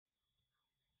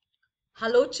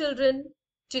Hello children,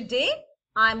 today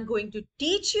I am going to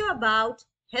teach you about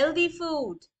healthy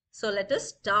food. So let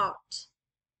us start.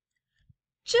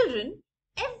 Children,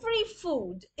 every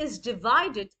food is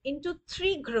divided into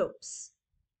three groups: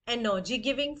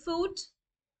 energy-giving food,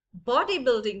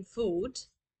 bodybuilding food,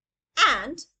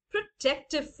 and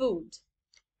protective food.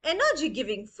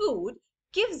 Energy-giving food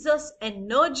gives us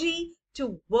energy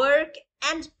to work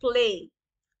and play.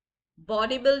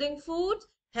 Bodybuilding food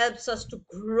helps us to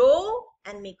grow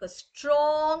and make us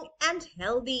strong and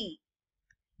healthy.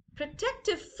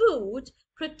 Protective food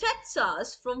protects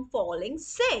us from falling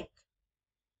sick.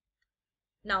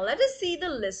 Now let us see the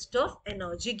list of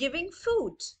energy-giving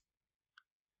food.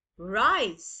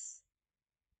 Rice,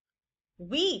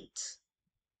 wheat,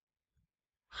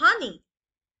 honey,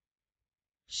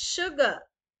 sugar,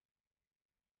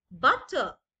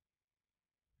 butter,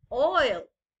 oil.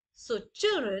 So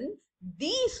children,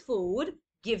 these food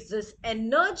gives us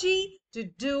energy to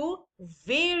do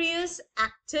various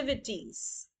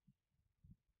activities.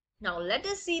 Now let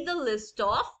us see the list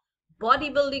of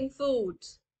bodybuilding food.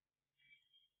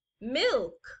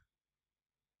 Milk,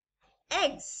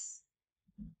 eggs,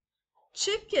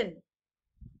 chicken,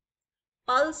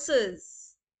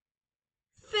 pulses,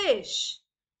 fish.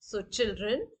 So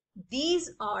children, these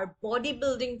are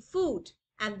bodybuilding food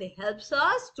and they helps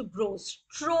us to grow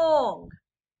strong.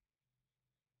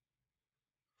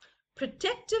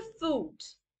 Protective food,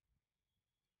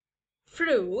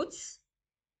 fruits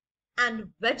and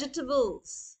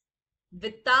vegetables.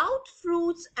 Without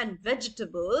fruits and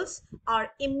vegetables,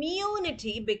 our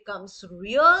immunity becomes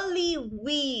really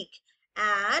weak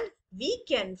and we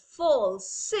can fall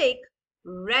sick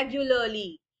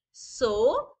regularly.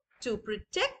 So, to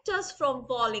protect us from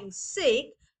falling sick,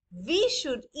 we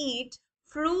should eat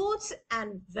fruits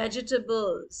and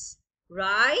vegetables,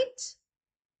 right?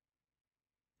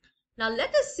 Now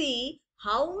let us see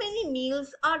how many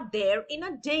meals are there in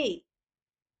a day.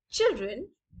 Children,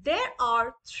 there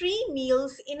are 3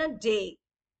 meals in a day: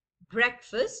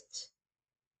 breakfast,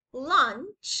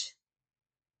 lunch,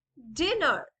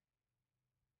 dinner.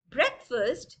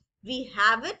 Breakfast, we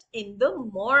have it in the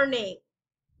morning.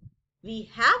 We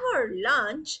have our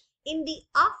lunch in the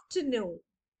afternoon.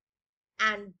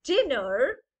 And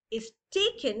dinner is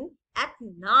taken at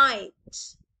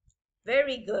night.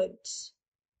 Very good.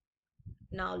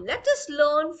 Now let us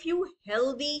learn few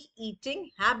healthy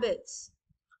eating habits.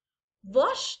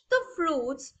 Wash the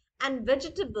fruits and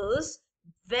vegetables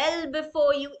well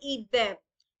before you eat them.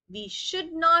 We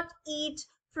should not eat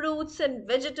fruits and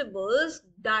vegetables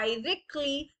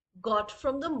directly got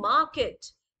from the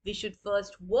market. We should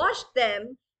first wash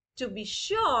them to be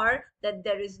sure that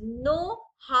there is no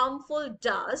harmful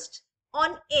dust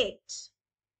on it.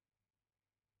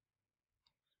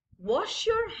 Wash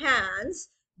your hands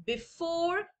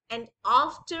before and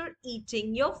after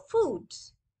eating your food.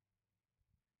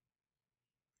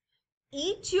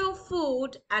 Eat your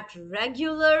food at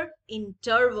regular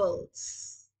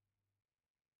intervals.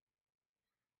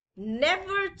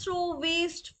 Never throw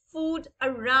waste food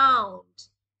around.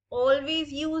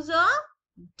 Always use a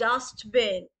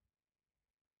dustbin.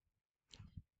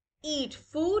 Eat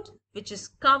food which is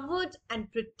covered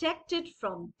and protected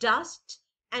from dust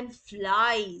and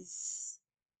flies.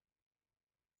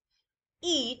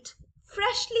 Eat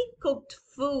freshly cooked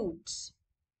foods.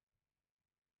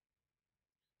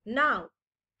 Now,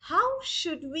 how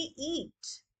should we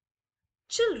eat?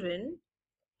 Children,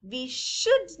 we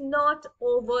should not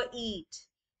overeat.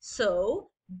 So,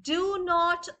 do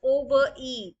not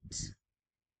overeat.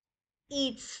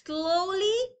 Eat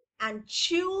slowly and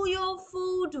chew your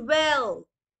food well.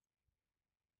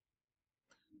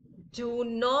 Do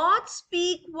not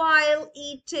speak while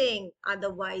eating,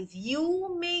 otherwise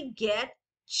you may get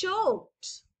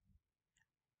choked.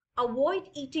 Avoid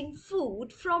eating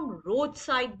food from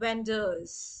roadside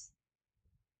vendors.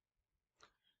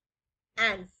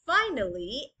 And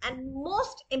finally, and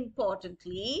most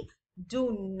importantly,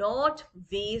 do not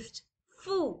waste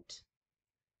food.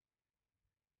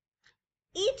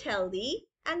 Eat healthy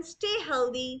and stay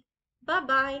healthy.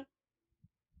 Bye-bye.